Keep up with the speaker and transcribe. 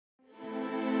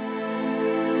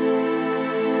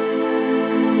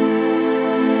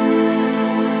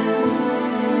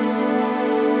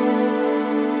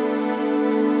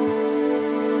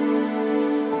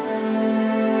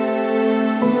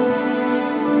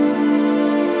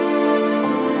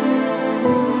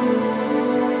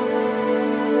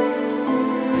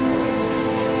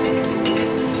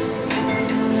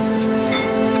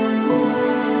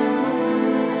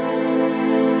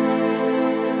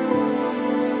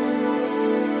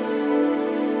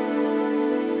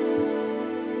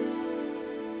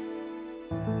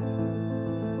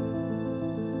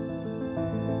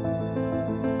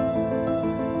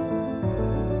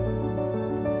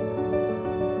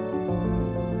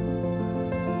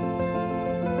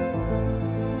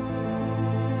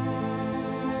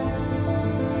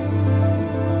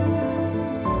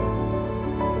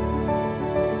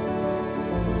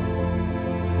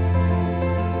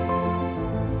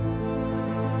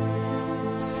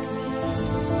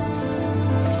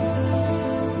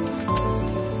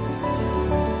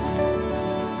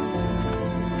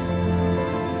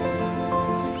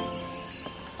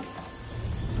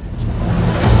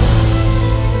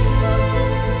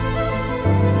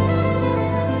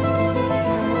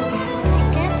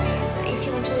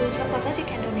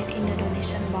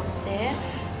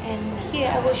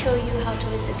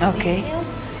Okay.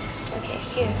 Okay,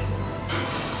 here.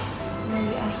 Now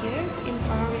we are here in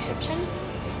front of reception.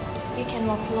 You can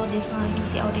walk below this line to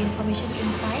see all the information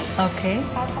inside. Okay.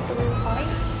 Start from the room point,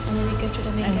 and then we go to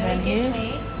the main And gallery then this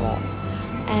here? way.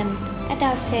 And at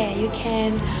downstairs, you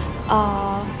can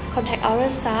contact our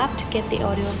staff to get the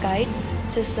audio guide.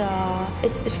 Just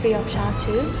it's free of charge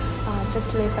too.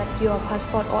 Just leave at your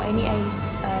passport or any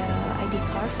ID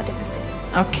card for the visit.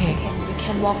 Okay. You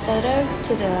can walk further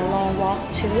to the long walk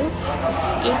too.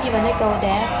 If you want to go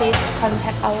there, please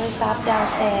contact our staff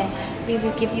downstairs. We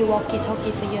will give you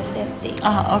walkie-talkie for your safety.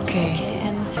 Okay.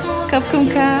 And ขอบคุณ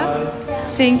ค่ะ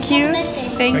Thank you. Have a nice day.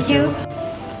 Thank you.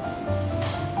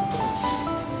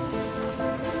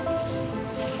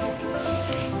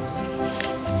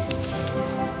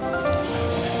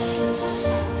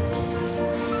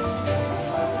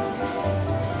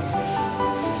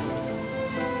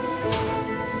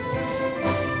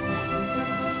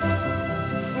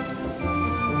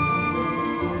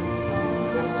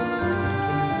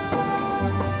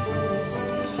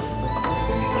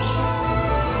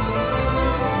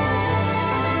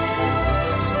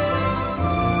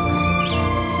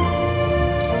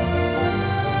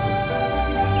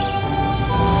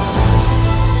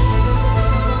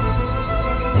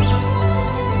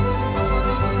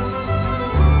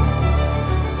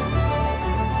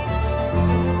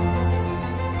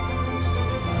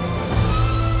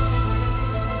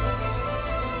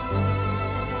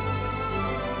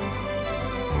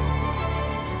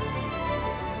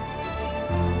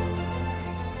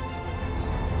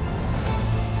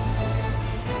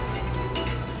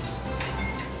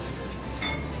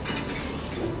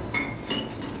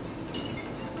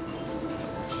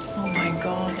 Oh my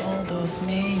God, all those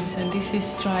names. And this is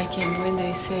striking when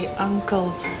they say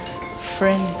uncle,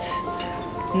 friend,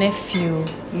 nephew,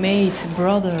 mate,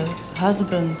 brother,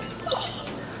 husband.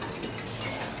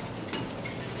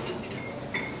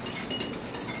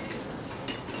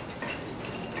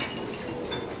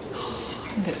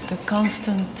 The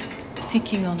constant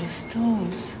ticking on the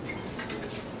stones.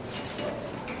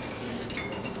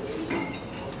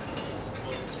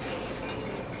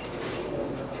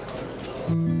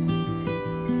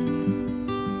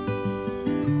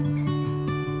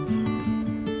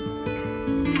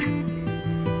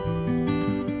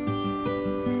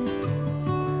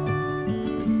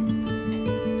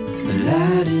 The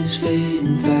light is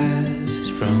fading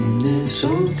fast. From this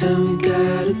old town we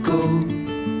gotta go.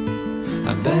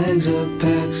 Our bags are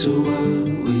packed, so what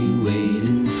we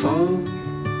waiting for?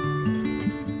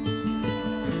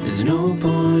 There's no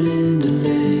point in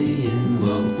delaying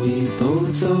what we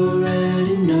both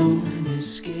already know.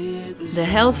 The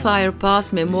Hellfire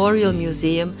Pass Memorial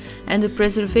Museum and the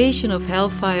preservation of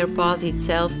Hellfire Pass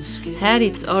itself had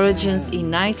its origins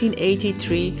in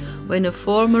 1983 when a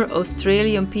former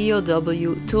Australian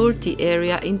POW toured the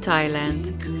area in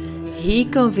Thailand. He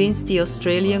convinced the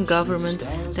Australian government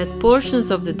that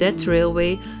portions of the dead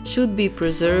railway should be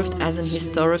preserved as an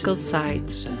historical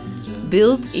site.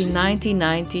 Built in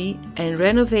 1990 and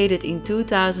renovated in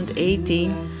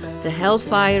 2018, the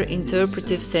Hellfire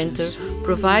Interpretive Center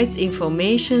provides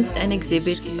informations and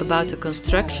exhibits about the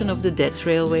construction of the dead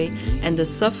railway and the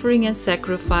suffering and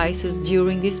sacrifices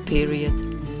during this period.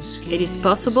 It is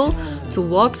possible to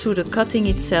walk through the cutting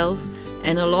itself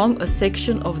and along a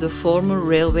section of the former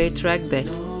railway track bed.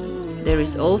 There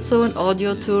is also an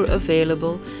audio tour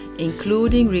available,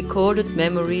 including recorded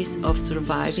memories of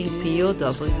surviving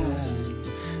POWs.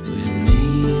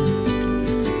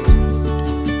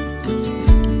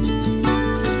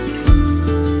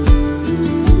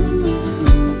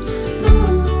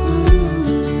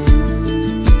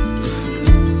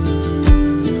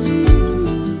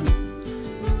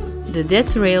 The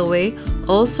Death Railway,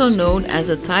 also known as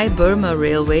a Thai-Burma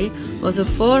Railway, was a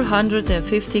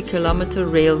 450-kilometer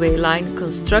railway line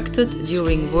constructed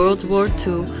during World War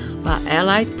II by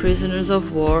Allied prisoners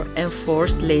of war and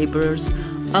forced laborers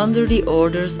under the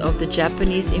orders of the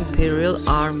Japanese Imperial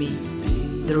Army.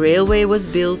 The railway was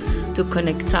built to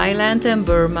connect Thailand and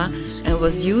Burma and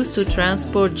was used to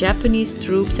transport Japanese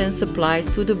troops and supplies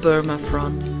to the Burma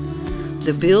front.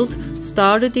 The build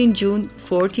started in June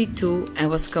 42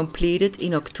 and was completed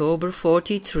in October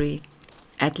 43.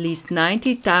 At least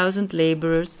 90,000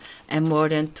 laborers and more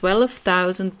than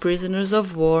 12,000 prisoners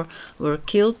of war were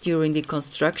killed during the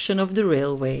construction of the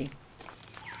railway.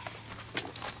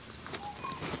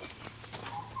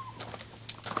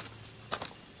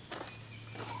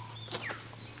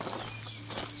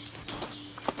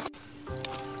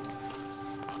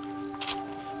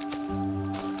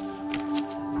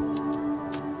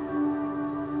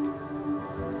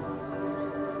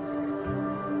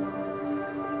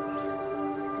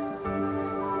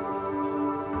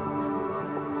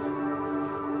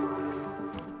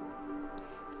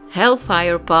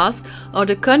 Hellfire Pass, or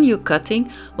the Konyu Cutting,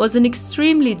 was an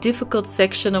extremely difficult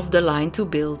section of the line to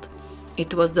build.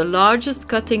 It was the largest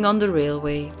cutting on the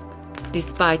railway.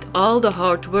 Despite all the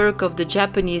hard work of the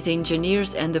Japanese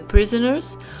engineers and the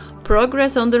prisoners,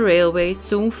 progress on the railway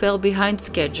soon fell behind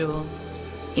schedule.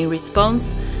 In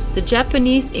response, the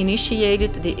Japanese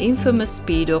initiated the infamous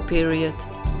Speedo period.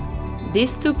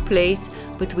 This took place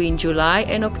between July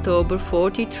and October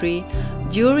 43,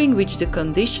 during which the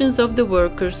conditions of the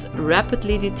workers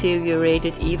rapidly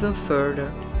deteriorated even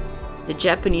further. The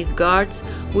Japanese guards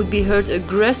would be heard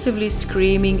aggressively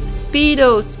screaming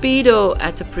 "Speedo! Speedo!"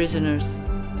 at the prisoners.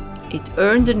 It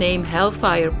earned the name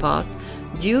Hellfire Pass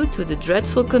due to the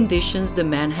dreadful conditions the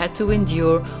men had to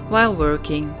endure while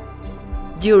working.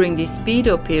 During this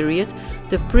Speedo period,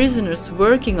 the prisoners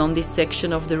working on this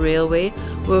section of the railway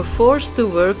were forced to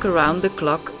work around the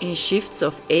clock in shifts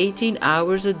of 18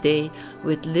 hours a day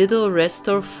with little rest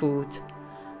or food.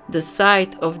 The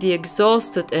sight of the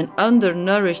exhausted and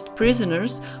undernourished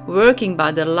prisoners working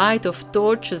by the light of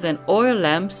torches and oil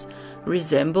lamps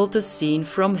resembled a scene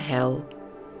from hell.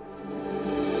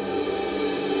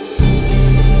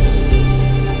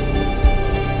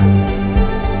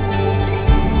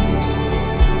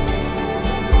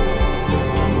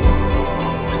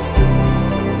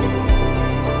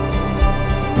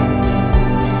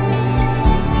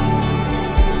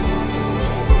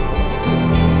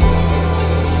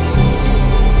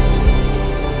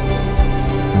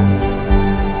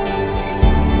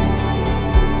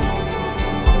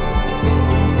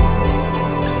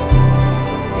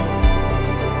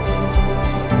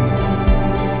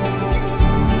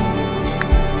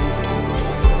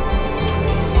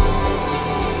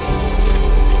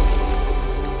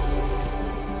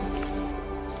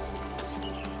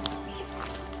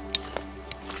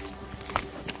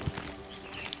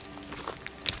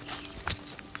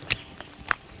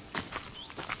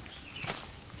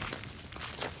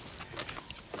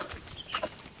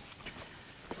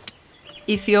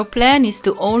 If your plan is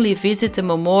to only visit the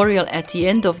memorial at the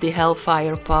end of the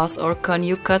Hellfire Pass or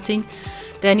Konyu Cutting,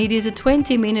 then it is a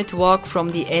 20-minute walk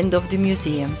from the end of the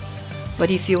museum.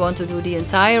 But if you want to do the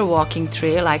entire walking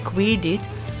trail like we did,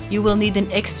 you will need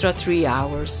an extra 3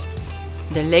 hours.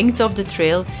 The length of the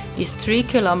trail is 3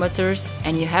 kilometers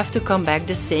and you have to come back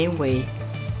the same way.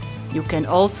 You can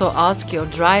also ask your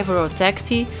driver or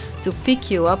taxi to pick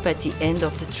you up at the end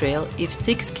of the trail if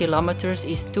 6 kilometers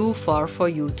is too far for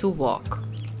you to walk.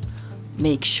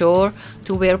 Make sure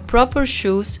to wear proper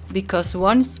shoes because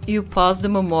once you pass the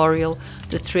memorial,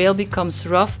 the trail becomes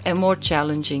rough and more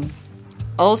challenging.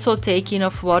 Also take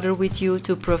enough water with you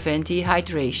to prevent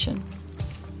dehydration.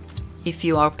 If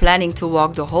you are planning to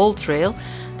walk the whole trail,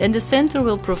 then the center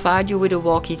will provide you with a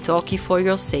walkie-talkie for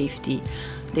your safety.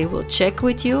 They will check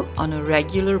with you on a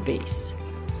regular basis.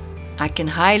 I can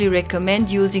highly recommend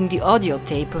using the audio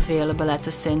tape available at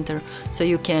the center so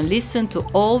you can listen to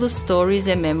all the stories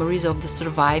and memories of the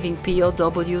surviving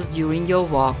POWs during your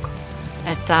walk.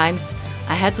 At times,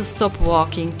 I had to stop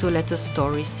walking to let the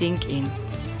story sink in.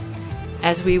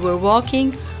 As we were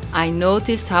walking, I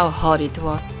noticed how hot it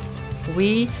was.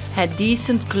 We had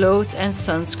decent clothes and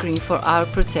sunscreen for our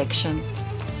protection.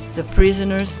 The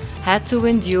prisoners had to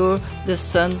endure the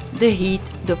sun, the heat,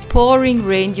 the pouring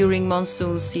rain during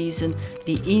monsoon season,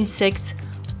 the insects,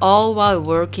 all while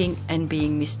working and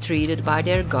being mistreated by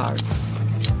their guards.